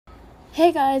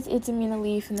Hey guys, it's Amina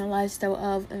Lee from the Lifestyle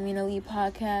of Amina Lee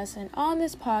podcast, and on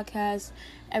this podcast,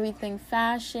 everything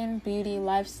fashion, beauty,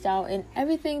 lifestyle, and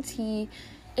everything tea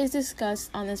is discussed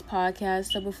on this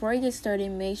podcast. So before I get started,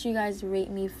 make sure you guys rate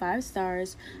me 5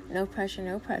 stars, no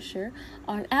pressure,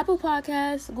 on Apple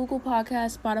Podcasts, Google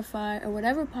Podcasts, Spotify, or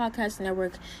whatever podcast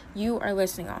network you are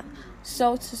listening on.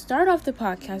 So to start off the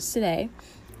podcast today,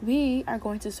 we are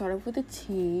going to start off with the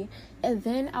tea, and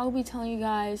then I'll be telling you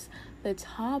guys the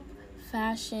top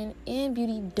fashion and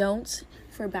beauty don'ts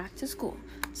for back to school.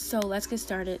 So let's get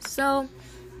started. So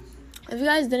if you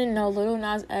guys didn't know, Lil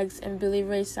Nas X and Billy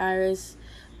Ray Cyrus'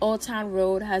 Old Town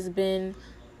Road has been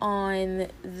on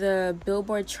the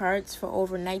Billboard charts for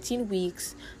over 19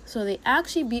 weeks. So they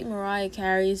actually beat Mariah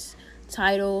Carey's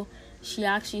title. She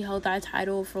actually held that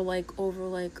title for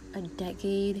over a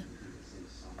decade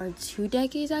or 2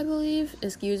 decades, I believe.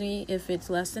 Excuse me if it's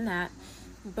less than that.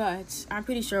 But I'm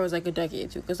pretty sure it was a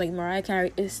decade too, because Mariah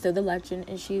Carey is still the legend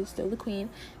and she's still the queen.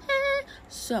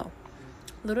 So,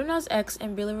 Lil Nas X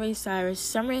and Billy Ray Cyrus'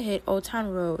 summer hit Old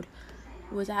Town Road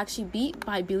was actually beat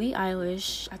by Billie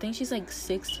Eilish. I think she's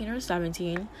 16 or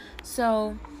 17.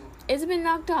 So, it's been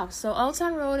knocked off. So, Old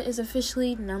Town Road is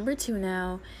officially number 2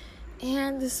 now.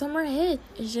 And the summer hit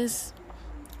it just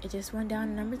went down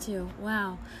to number 2.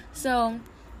 Wow. So,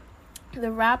 the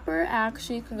rapper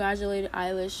actually congratulated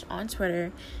Eilish on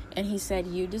Twitter, and he said,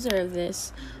 "You deserve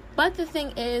this." But the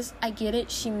thing is, I get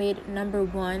it. She made number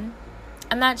 1.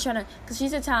 I'm not trying to, because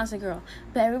she's a talented girl,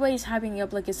 but everybody's hyping it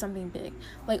up like it's something big.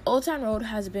 Old Town Road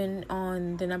has been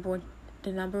on the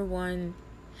number one.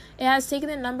 It has taken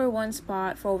the number 1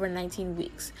 spot for over 19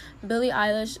 weeks. Billie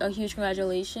Eilish, a huge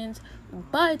congratulations,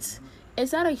 but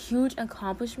it's not a huge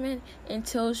accomplishment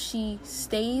until she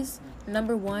stays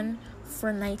number 1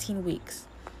 for 19 weeks.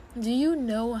 Do you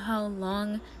know how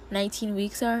long 19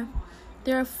 weeks are?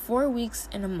 There are 4 weeks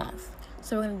in a month.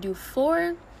 So we're going to do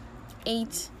 4,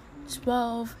 8,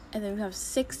 12, and then we have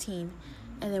 16,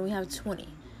 and then we have 20.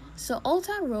 So Old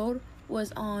Town Road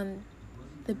was on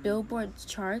the Billboard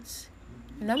charts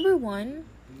number 1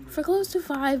 for close to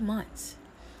 5 months.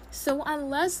 So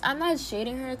unless, I'm not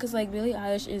shading her because Billie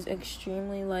Eilish is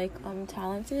extremely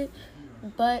talented,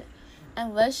 but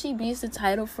unless she beats the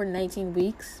title for 19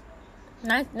 weeks,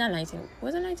 not 19,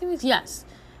 was it 19 weeks? Yes,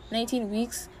 19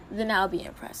 weeks, then I'll be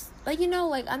impressed. I'm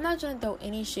not trying to throw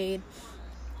any shade,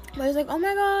 but it's oh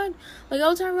my god,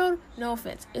 Old Town Road, no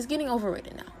offense, it's getting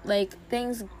overrated now.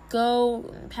 Things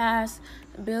go past.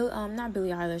 Not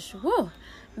Billie Eilish,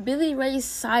 Billy Ray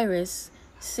Cyrus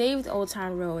saved Old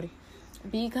Town Road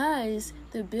because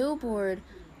the Billboard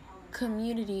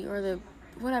community, or the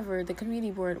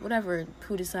community board,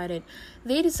 who decided,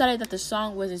 they decided that the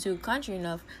song wasn't too country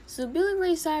enough. So Billy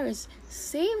Ray Cyrus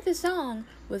saved the song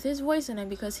with his voice in it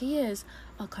because he is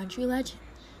a country legend.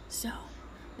 So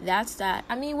that's that.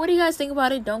 What do you guys think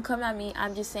about it? Don't come at me.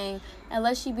 I'm just saying,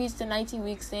 unless she beats the 19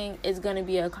 weeks thing, it's gonna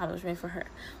be an accomplishment for her.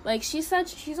 She said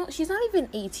she's not even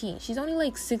 18. She's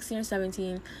only 16 or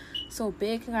 17. So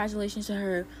big congratulations to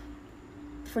her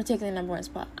for taking the number 1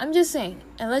 spot. I'm just saying,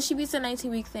 unless she beats the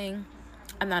 19-week thing,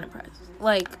 I'm not impressed.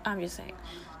 I'm just saying.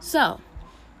 So,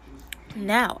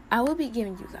 now, I will be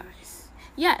giving you guys.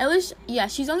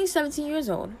 She's only 17 years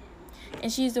old.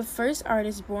 And she's the first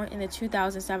artist born in the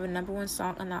 2007 number 1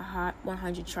 song on the Hot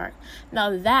 100 chart.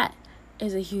 Now, that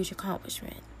is a huge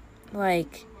accomplishment.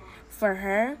 For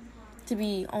her to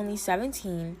be only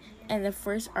 17 and the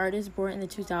first artist born in the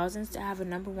 2000s to have a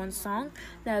number 1 song,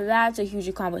 now that's a huge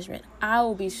accomplishment. I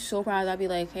will be so proud. I'll be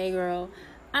hey girl,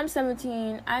 I'm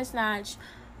 17. I snatched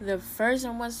the first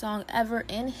number 1 song ever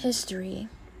in history.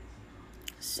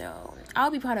 So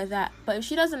I'll be proud of that. But if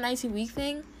she does a 19-week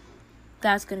thing,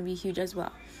 that's going to be huge as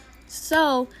well.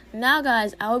 So now,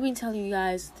 guys, I will be telling you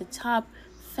guys the top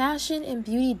fashion and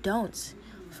beauty don'ts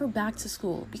for back to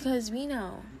school, because we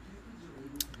know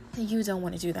you don't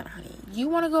want to do that, honey. You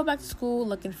want to go back to school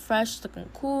looking fresh, looking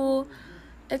cool.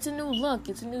 It's a new look.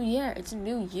 It's a new year. It's a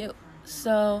new you.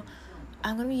 So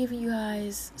I'm going to be giving you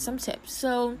guys some tips.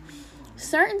 So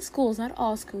certain schools, not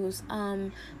all schools,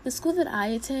 the school that I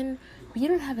attend, we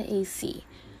don't have an AC.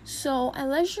 So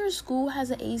unless your school has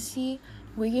an AC,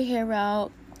 wear your hair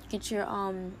out, get your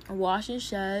wash and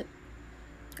set.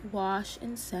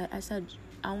 I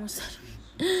almost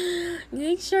said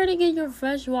make sure to get your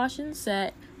fresh wash and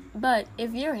set. But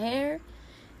if your hair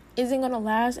isn't gonna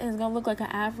last and it's gonna look like an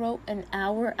afro an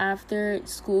hour after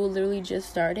school literally just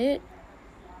started,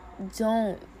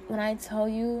 when I tell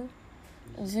you,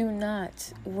 do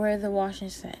not wear the wash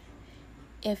and set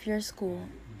if your school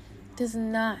does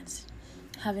not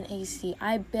have an AC.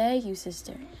 I beg you,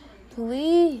 sister,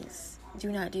 please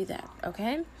do not do that,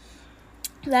 okay?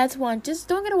 That's one. Just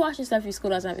don't get a washing set if your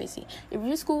school doesn't have AC. If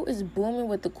your school is booming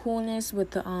with the coolness,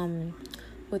 with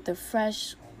the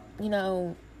fresh,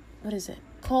 what is it?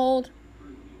 Cold.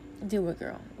 Do it,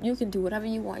 girl. You can do whatever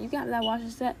you want. You got that washing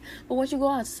set. But once you go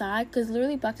outside, because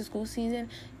literally back to school season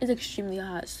is extremely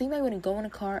hot. So you might want to go in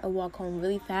a car and walk home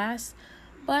really fast.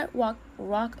 But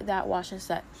rock that washing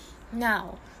set.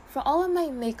 Now, for all of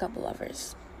my makeup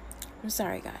lovers, I'm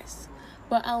sorry, guys.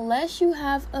 But unless you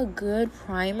have a good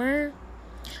primer,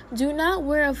 do not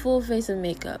wear a full face of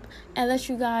makeup. Unless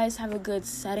you guys have a good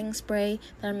setting spray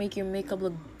that'll make your makeup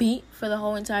look beat for the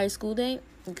whole entire school day,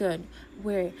 good.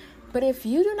 Wear it. But if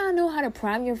you do not know how to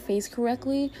prime your face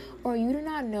correctly, or you do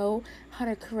not know how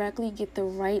to correctly get the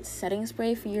right setting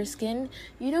spray for your skin,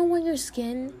 you don't want your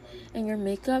skin and your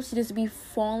makeup to just be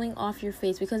falling off your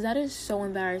face, because that is so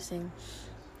embarrassing.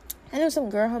 I know some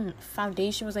girl, her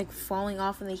foundation was like falling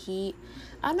off in the heat.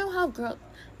 I know how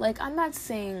I'm not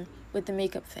saying with the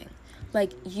makeup thing,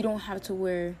 like you don't have to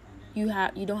wear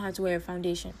a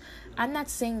foundation. I'm not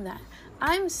saying that.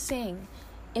 I'm saying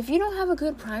if you don't have a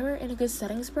good primer and a good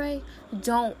setting spray,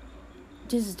 don't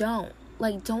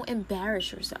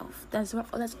embarrass yourself. That's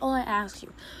all I ask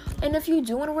you. And if you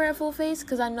do want to wear a full face,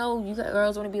 because I know you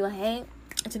girls want to be like, hey,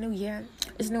 it's a new year,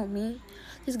 it's no me,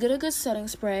 just get a good setting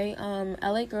spray.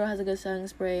 LA Girl has a good setting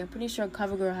spray. I'm pretty sure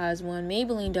CoverGirl has one.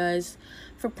 Maybelline does.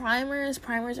 For primers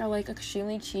are like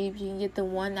extremely cheap. You can get the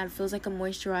one that feels like a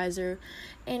moisturizer.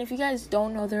 And if you guys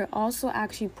don't know, they're also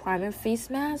actually primer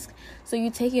face masks. So you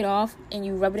take it off and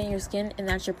you rub it in your skin, and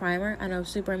that's your primer. I know,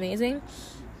 super amazing.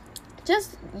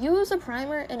 Just use a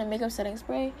primer and a makeup setting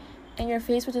spray, and your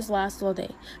face will just last all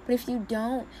day. But if you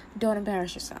don't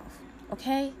embarrass yourself,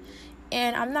 okay?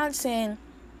 And I'm not saying,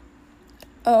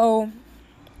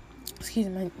 excuse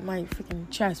me, my freaking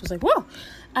chest was like, whoa.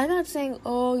 I'm not saying,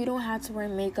 you don't have to wear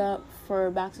makeup for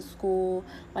back to school.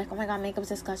 Like, oh my god, makeup's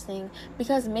disgusting.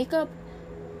 Because makeup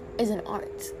is an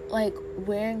art. Like,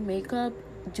 wearing makeup,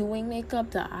 doing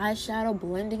makeup, the eyeshadow,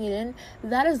 blending it in,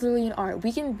 that is literally an art.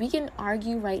 We can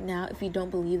argue right now if you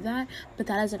don't believe that, but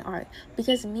that is an art.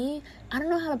 Because I don't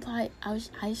know how to apply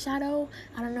eyeshadow.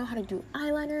 I don't know how to do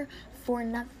eyeliner for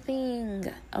nothing,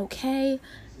 okay?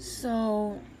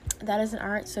 So that is an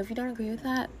art. So if you don't agree with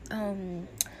that,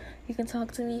 you can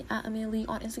talk to me at Amelia Lee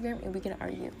on Instagram and we can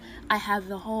argue. I have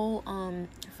the whole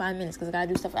 5 minutes because I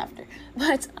gotta do stuff after.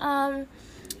 But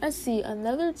let's see,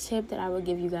 another tip that I would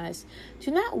give you guys: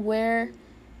 do not wear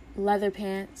leather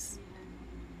pants.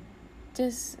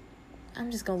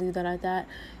 I'm just gonna leave that at that.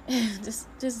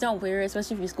 just don't wear it,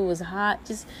 especially if your school is hot.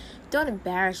 Just don't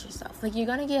embarrass yourself. Like, you're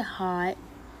gonna get hot.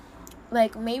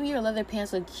 Like, maybe your leather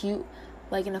pants look cute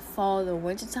like in the fall or the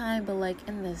winter time, but like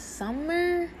in the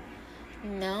summer,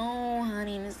 no,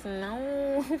 honey,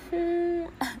 no.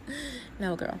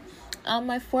 No, girl.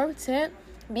 My fourth tip: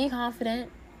 be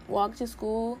confident, walk to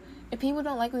school. If people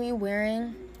don't like what you're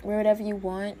wearing, wear whatever you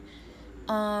want.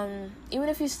 Even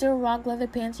if you still rock leather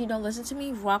pants, you don't listen to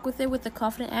me, rock with it with a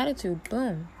confident attitude.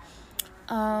 Boom.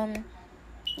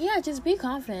 Yeah, just be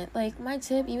confident. Like, my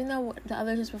tip, even though the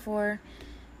other tips before,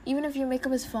 even if your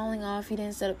makeup is falling off, you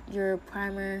didn't set up your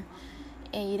primer,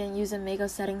 and you didn't use a makeup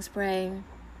setting spray,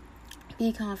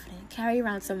 be confident. Carry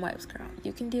around some wipes, girl.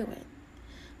 You can do it.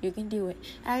 You can do it.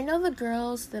 And I know the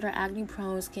girls that are acne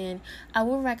prone skin, I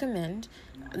would recommend,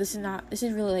 this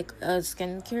is really like a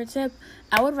skincare tip,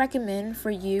 I would recommend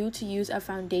for you to use a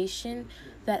foundation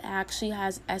that actually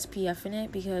has SPF in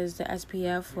it, because the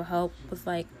SPF will help with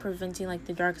like preventing like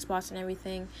the dark spots and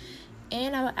everything.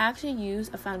 And I would actually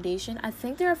use a foundation. I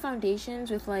think there are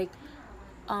foundations with like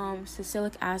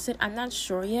salicylic acid. I'm not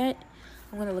sure yet.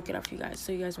 I'm gonna look it up for you guys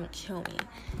so you guys won't kill me.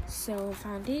 So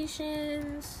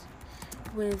foundations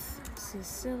with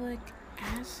salicylic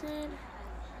acid.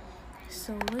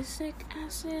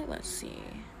 Let's see.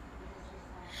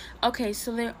 Okay,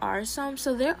 so there are some.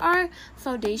 So there are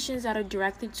foundations that are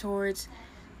directed towards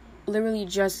literally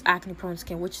just acne prone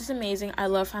skin, which is amazing. I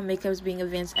love how makeup is being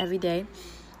advanced every day.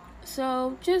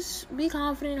 So just be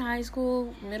confident in high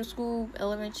school, middle school,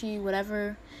 elementary,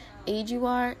 whatever age you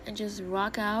are, and just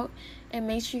rock out. And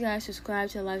make sure you guys subscribe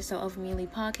to the Lifestyle of Amelia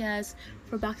podcast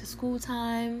for back to school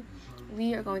time.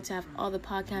 We are going to have all the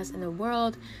podcasts in the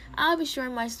world. I'll be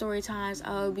sharing my story times.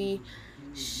 I'll be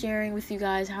sharing with you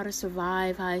guys how to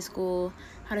survive high school,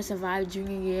 how to survive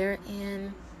junior year,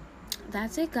 and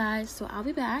that's it, guys. So I'll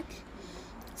be back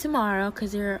tomorrow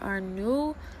because there are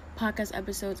new podcast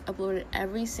episodes uploaded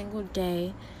every single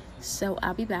day. So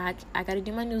I'll be back. I gotta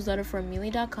do my newsletter for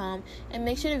Amelia.com, and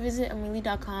make sure to visit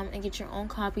Amelia.com and get your own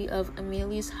copy of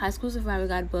Amelia's High School Survival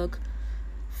Guide book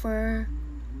for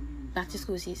back to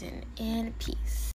school season. And peace.